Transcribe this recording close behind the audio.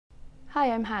Hi,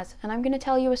 I'm Haz, and I'm going to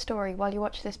tell you a story while you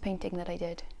watch this painting that I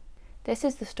did. This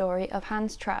is the story of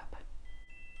Hans Trapp.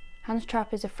 Hans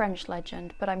Trapp is a French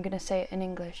legend, but I'm going to say it in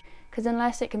English, because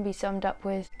unless it can be summed up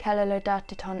with "Quelle est la date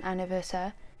de ton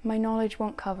anniversaire," my knowledge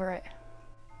won't cover it.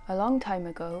 A long time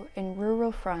ago, in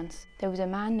rural France, there was a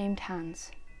man named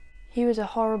Hans. He was a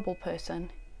horrible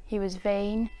person. He was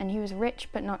vain, and he was rich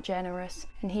but not generous,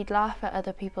 and he'd laugh at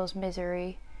other people's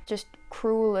misery. Just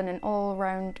cruel and an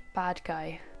all-round bad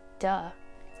guy. Duh.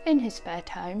 In his spare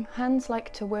time, Hans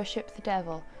liked to worship the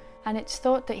devil, and it's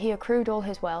thought that he accrued all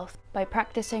his wealth by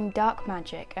practicing dark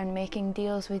magic and making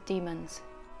deals with demons.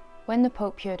 When the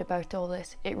Pope heard about all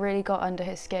this, it really got under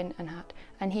his skin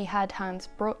and he had Hans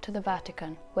brought to the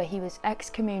Vatican, where he was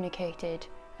excommunicated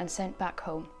and sent back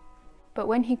home. But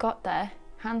when he got there,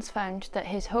 Hans found that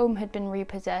his home had been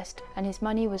repossessed and his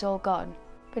money was all gone.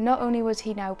 But not only was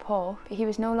he now poor, but he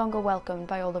was no longer welcomed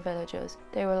by all the villagers.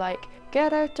 They were like,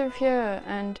 "Get out of here,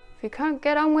 and if you can't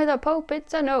get on with a pope,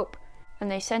 it's a nope."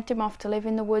 And they sent him off to live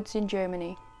in the woods in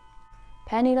Germany.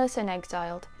 Penniless and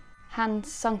exiled, Hans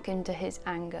sunk into his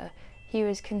anger. He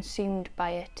was consumed by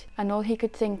it, and all he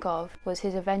could think of was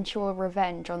his eventual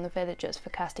revenge on the villagers for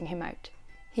casting him out.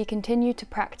 He continued to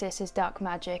practice his dark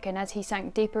magic, and as he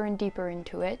sank deeper and deeper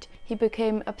into it, he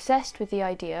became obsessed with the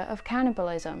idea of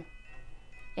cannibalism.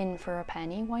 In for a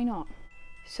penny, why not?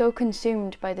 So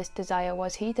consumed by this desire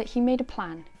was he that he made a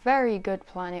plan. Very good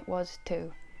plan it was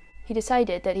too. He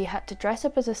decided that he had to dress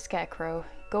up as a scarecrow,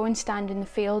 go and stand in the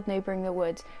field neighbouring the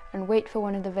woods and wait for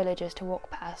one of the villagers to walk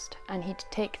past, and he'd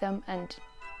take them and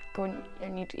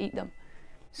he'd eat them.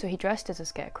 So he dressed as a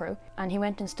scarecrow and he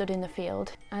went and stood in the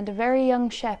field, and a very young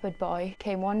shepherd boy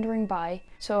came wandering by,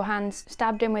 so Hans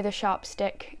stabbed him with a sharp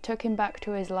stick, took him back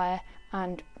to his lair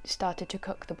and started to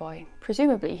cook the boy.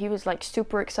 Presumably he was like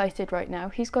super excited right now.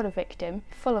 He's got a victim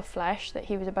full of flesh that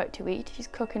he was about to eat. He's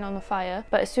cooking on the fire,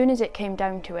 but as soon as it came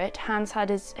down to it, Hans had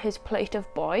his plate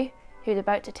of boy. He was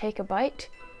about to take a bite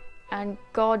and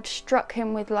God struck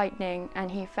him with lightning and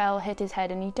he fell, hit his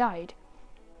head and he died.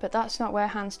 But that's not where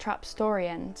Hans Trapp's story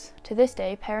ends. To this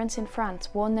day, parents in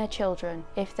France warn their children,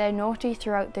 if they're naughty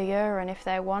throughout the year and if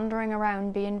they're wandering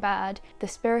around being bad, the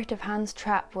spirit of Hans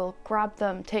Trapp will grab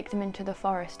them, take them into the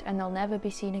forest, and they'll never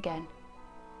be seen again.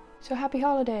 So happy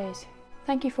holidays!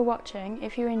 Thank you for watching.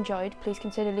 If you enjoyed, please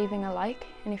consider leaving a like,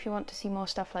 and if you want to see more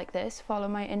stuff like this, follow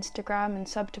my Instagram and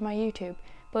sub to my YouTube,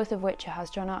 both of which are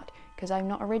HasJohnArt, because I'm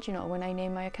not original when I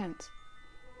name my accounts.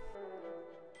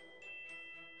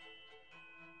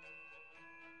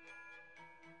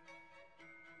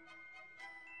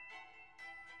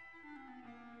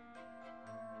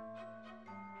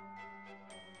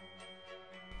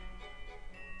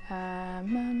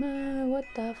 Mama, what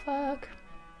the fuck?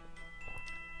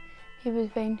 He was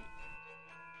vain.